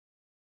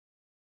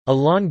A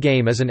lawn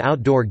game is an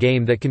outdoor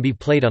game that can be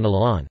played on a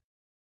lawn.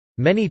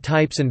 Many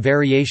types and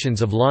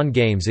variations of lawn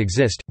games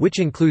exist, which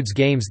includes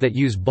games that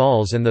use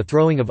balls and the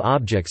throwing of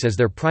objects as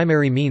their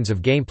primary means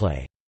of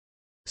gameplay.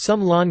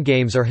 Some lawn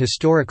games are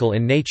historical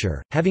in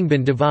nature, having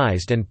been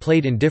devised and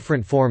played in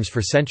different forms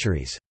for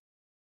centuries.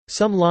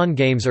 Some lawn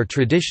games are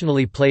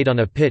traditionally played on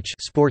a pitch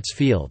sports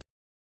field.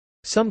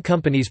 Some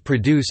companies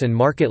produce and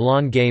market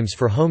lawn games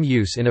for home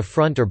use in a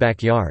front or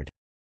backyard.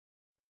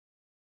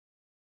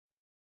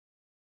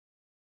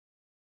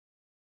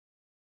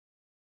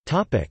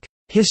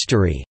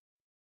 History.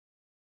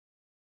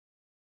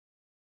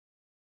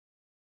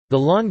 The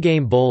lawn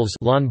game bowls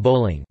lawn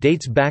bowling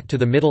dates back to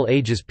the Middle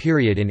Ages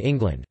period in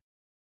England.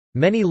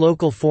 Many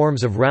local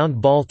forms of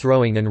round ball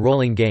throwing and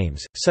rolling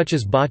games, such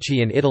as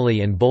bocce in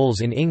Italy and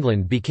bowls in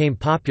England, became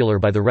popular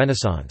by the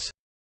Renaissance.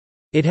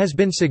 It has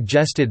been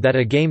suggested that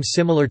a game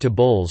similar to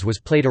bowls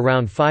was played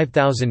around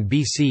 5000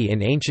 BC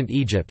in ancient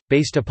Egypt,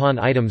 based upon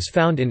items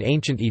found in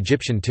ancient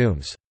Egyptian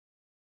tombs.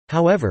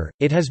 However,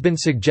 it has been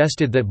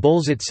suggested that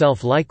bowls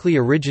itself likely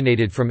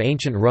originated from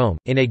ancient Rome,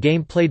 in a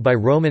game played by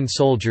Roman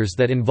soldiers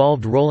that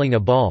involved rolling a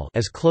ball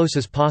as close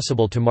as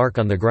possible to mark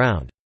on the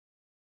ground.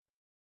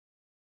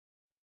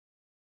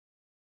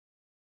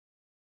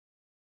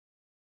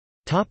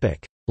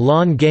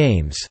 Lawn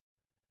games.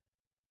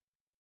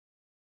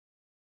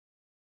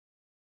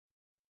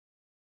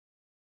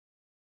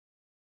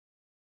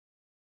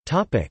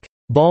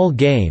 Ball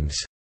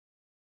games.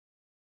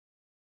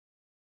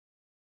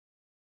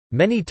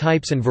 Many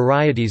types and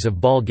varieties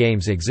of ball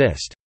games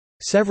exist.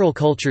 Several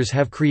cultures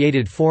have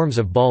created forms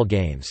of ball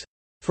games.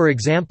 For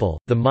example,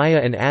 the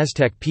Maya and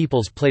Aztec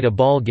peoples played a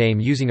ball game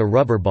using a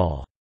rubber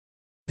ball.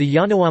 The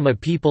Yanomami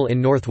people in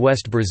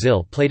northwest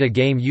Brazil played a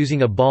game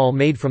using a ball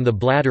made from the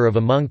bladder of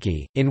a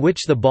monkey, in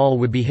which the ball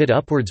would be hit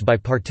upwards by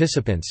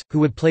participants, who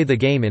would play the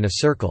game in a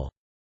circle.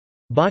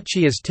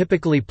 Bocce is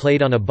typically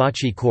played on a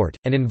bocce court,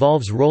 and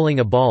involves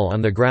rolling a ball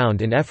on the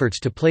ground in efforts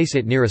to place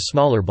it near a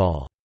smaller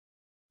ball.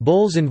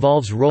 Bowls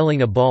involves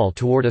rolling a ball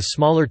toward a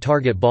smaller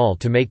target ball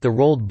to make the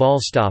rolled ball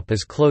stop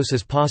as close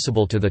as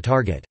possible to the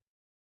target.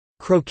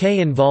 Croquet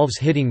involves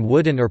hitting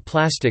wooden or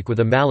plastic with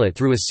a mallet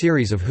through a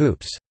series of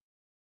hoops.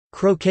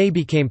 Croquet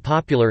became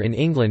popular in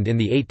England in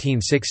the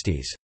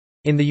 1860s.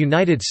 In the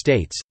United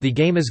States, the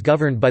game is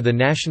governed by the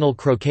National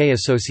Croquet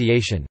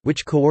Association,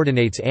 which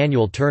coordinates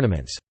annual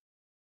tournaments.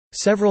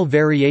 Several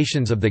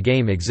variations of the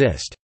game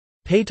exist.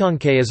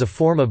 Pétanque is a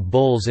form of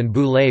bowls and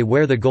boulet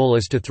where the goal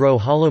is to throw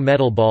hollow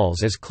metal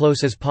balls as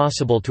close as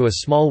possible to a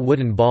small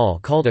wooden ball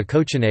called a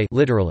cochinet,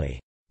 literally,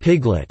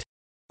 piglet,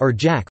 or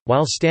jack,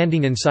 while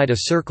standing inside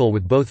a circle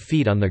with both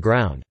feet on the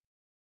ground.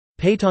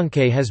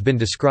 Pétanque has been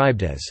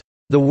described as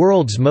the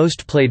world's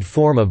most played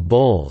form of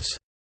bowls.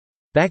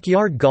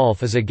 Backyard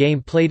golf is a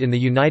game played in the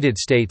United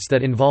States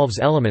that involves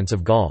elements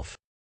of golf.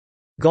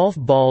 Golf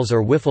balls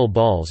or wiffle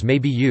balls may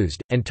be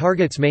used, and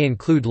targets may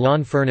include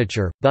lawn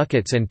furniture,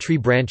 buckets and tree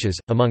branches,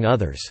 among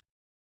others.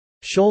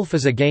 Scholf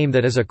is a game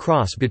that is a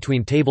cross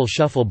between table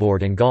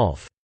shuffleboard and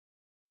golf.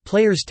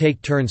 Players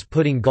take turns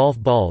putting golf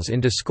balls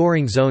into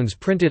scoring zones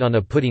printed on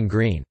a putting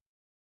green.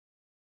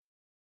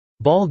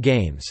 Ball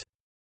games.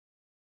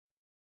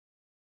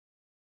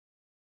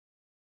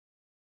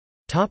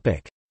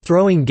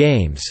 Throwing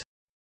games.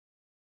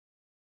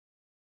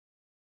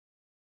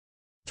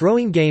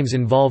 Throwing games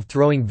involve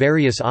throwing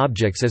various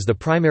objects as the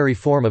primary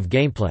form of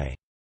gameplay.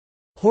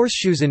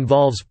 Horseshoes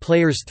involves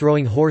players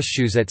throwing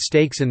horseshoes at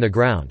stakes in the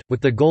ground,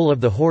 with the goal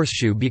of the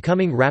horseshoe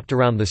becoming wrapped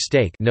around the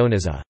stake, known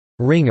as a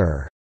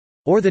ringer,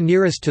 or the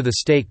nearest to the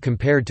stake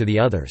compared to the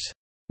others.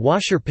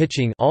 Washer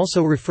pitching,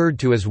 also referred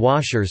to as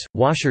washers,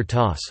 washer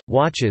toss,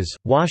 watches,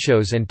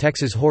 washos and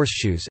Texas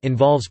horseshoes,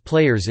 involves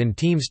players in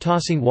teams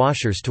tossing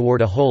washers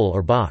toward a hole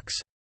or box.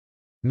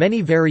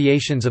 Many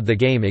variations of the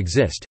game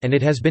exist, and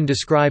it has been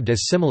described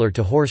as similar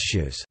to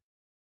horseshoes.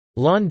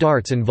 Lawn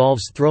darts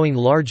involves throwing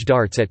large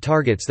darts at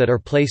targets that are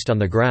placed on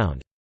the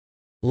ground.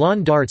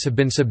 Lawn darts have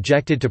been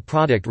subjected to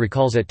product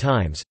recalls at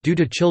times, due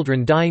to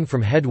children dying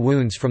from head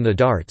wounds from the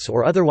darts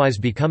or otherwise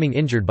becoming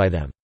injured by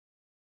them.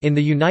 In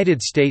the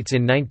United States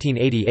in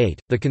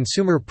 1988, the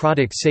Consumer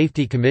Product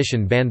Safety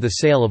Commission banned the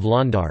sale of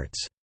lawn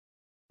darts.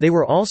 They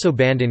were also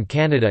banned in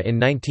Canada in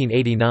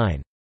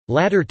 1989.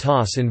 Ladder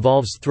toss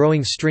involves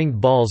throwing stringed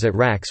balls at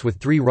racks with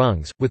 3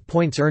 rungs, with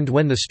points earned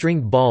when the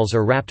stringed balls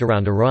are wrapped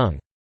around a rung.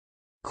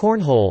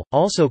 Cornhole,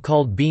 also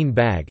called bean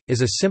bag,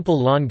 is a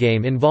simple lawn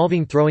game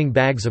involving throwing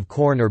bags of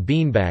corn or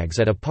bean bags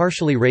at a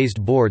partially raised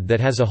board that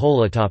has a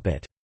hole atop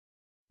it.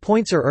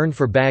 Points are earned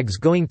for bags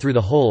going through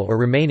the hole or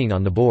remaining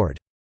on the board.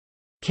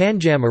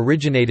 Canjam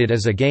originated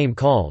as a game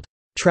called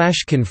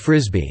trash can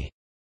frisbee,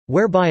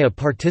 whereby a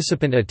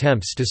participant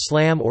attempts to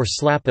slam or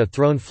slap a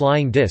thrown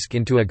flying disc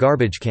into a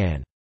garbage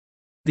can.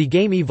 The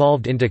game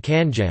evolved into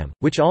Canjam,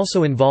 which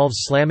also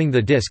involves slamming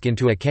the disc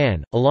into a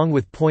can, along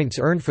with points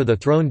earned for the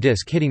thrown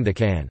disc hitting the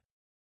can.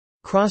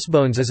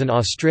 Crossbones is an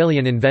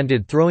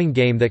Australian-invented throwing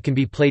game that can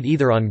be played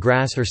either on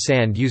grass or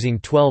sand using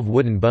 12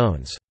 wooden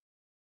bones.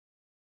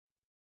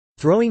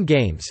 Throwing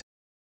games.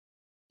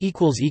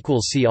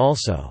 See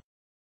also